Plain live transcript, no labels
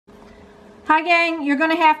Hi gang, you're going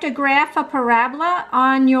to have to graph a parabola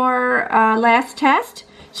on your last test.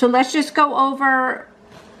 So let's just go over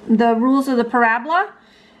the rules of the parabola.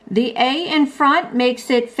 The A in front makes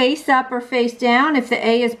it face up or face down. If the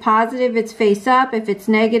A is positive, it's face up. If it's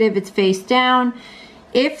negative, it's face down.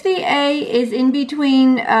 If the A is in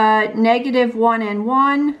between -1 and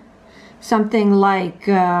 1, something like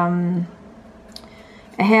a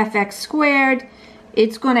half x squared,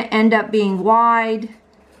 it's going to end up being wide.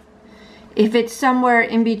 If it's somewhere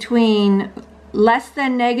in between less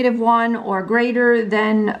than -1 or greater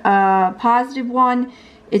than +1,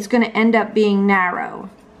 it's going to end up being narrow.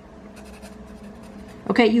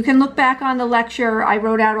 Okay, you can look back on the lecture. I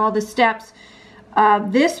wrote out all the steps.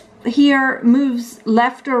 This here moves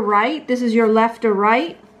left or right. This is your left or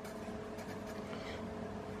right.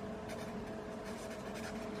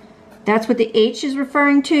 That's what the H is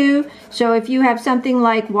referring to. So if you have something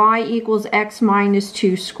like y equals x minus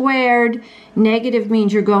 2 squared, negative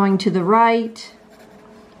means you're going to the right.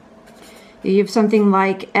 You have something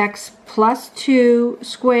like x plus 2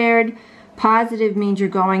 squared, positive means you're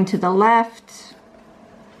going to the left.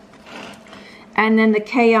 And then the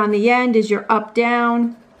K on the end is your up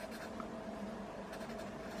down.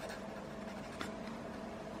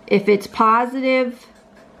 If it's positive,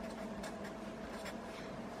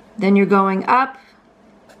 then you're going up.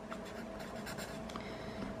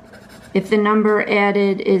 If the number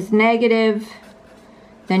added is negative,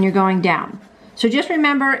 then you're going down. So just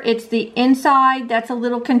remember, it's the inside that's a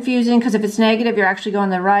little confusing, because if it's negative, you're actually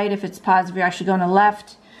going to the right. If it's positive, you're actually going to the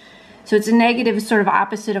left. So it's a negative is sort of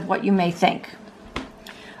opposite of what you may think.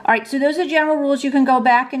 All right, so those are general rules. You can go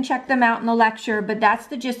back and check them out in the lecture, but that's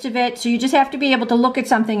the gist of it. So you just have to be able to look at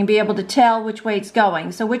something and be able to tell which way it's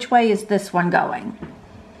going. So which way is this one going?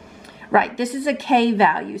 Right, this is a K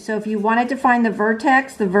value. So if you wanted to find the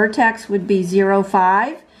vertex would be 0,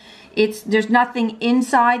 5. There's nothing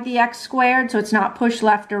inside the x squared, so it's not pushed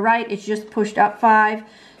left or right, it's just pushed up 5.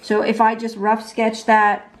 So if I just rough sketch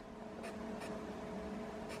that,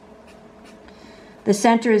 the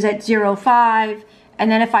center is at 0, 5,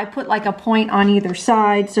 and then if I put like a point on either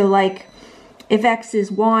side, so like if x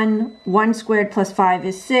is 1, 1 squared plus 5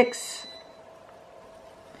 is 6.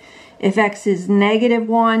 If x is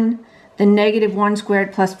 -1, then -1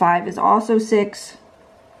 squared plus 5 is also 6.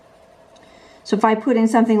 So if I put in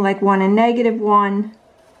something like 1 and -1,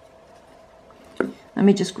 let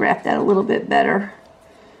me just graph that a little bit better.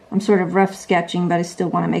 I'm sort of rough sketching, but I still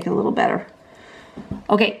want to make it a little better.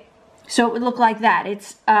 Okay, so it would look like that.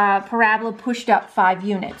 It's parabola pushed up 5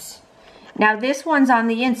 units. Now this one's on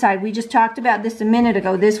the inside. We just talked about this a minute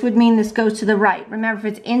ago. This would mean this goes to the right. Remember,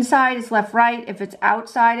 if it's inside, it's left, right. If it's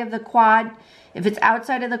outside of the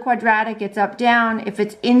quadratic, it's up, down. If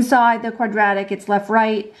it's inside the quadratic, it's left,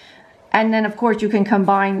 right. And then, of course, you can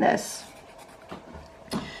combine this.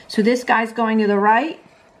 So this guy's going to the right.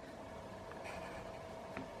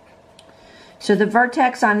 So the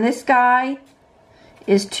vertex on this guy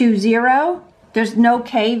is 2, 0. There's no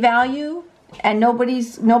K value, and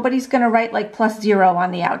nobody's going to write like +0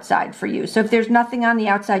 on the outside for you. So if there's nothing on the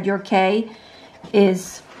outside, your K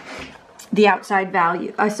is the outside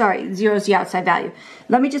value. 0 is the outside value.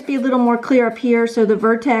 Let me just be a little more clear up here. So the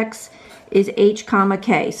vertex is H comma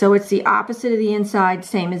K. So it's the opposite of the inside,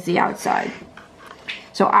 same as the outside.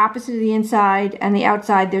 So opposite of the inside and the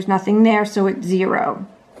outside, there's nothing there, so it's 0.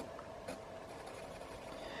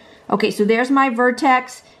 Okay, so there's my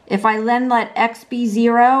vertex. If I then let x be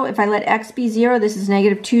 0, this is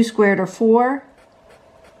 -2 squared or 4.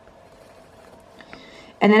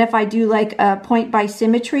 And then if I do like a point by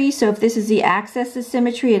symmetry, so if this is the axis of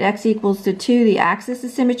symmetry at x equals to 2, the axis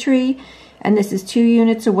of symmetry, and this is 2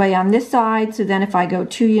 units away on this side, so then if I go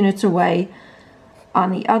 2 units away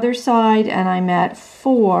on the other side and I'm at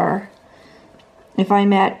 4, if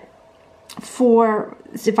I'm at 4,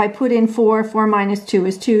 if I put in 4, 4 minus 2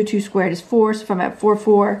 is 2, 2 squared is 4, so if I'm at 4,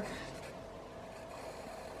 4,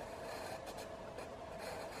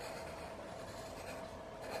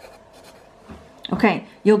 okay,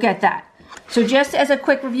 you'll get that. So just as a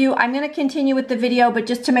quick review, I'm going to continue with the video, but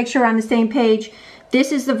just to make sure we're on the same page,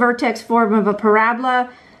 this is the vertex form of a parabola.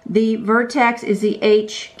 The vertex is the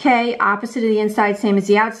HK, opposite of the inside, same as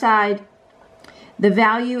the outside. The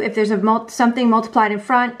value, if there's something multiplied in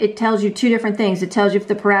front, it tells you 2 different things. It tells you if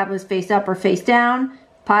the parabola is face up or face down.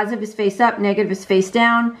 Positive is face up, negative is face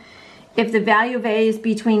down. If the value of A is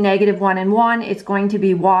between -1 and 1, it's going to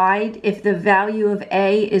be wide. If the value of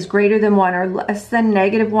A is greater than 1 or less than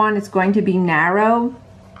 -1, it's going to be narrow.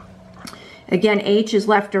 Again, H is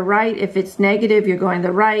left or right. If it's negative, you're going to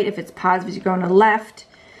the right. If it's positive, you're going to the left.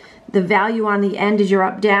 The value on the end is your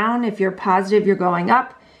up, down. If you're positive, you're going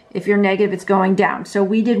up. If you're negative, it's going down. So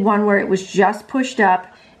we did one where it was just pushed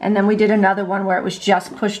up, and then we did another one where it was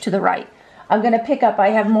just pushed to the right. I'm going to pick up, I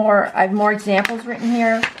have more examples written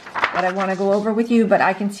here that I want to go over with you, but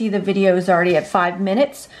I can see the video is already at 5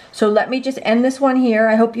 minutes. So let me just end this one here.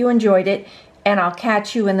 I hope you enjoyed it, and I'll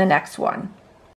catch you in the next one.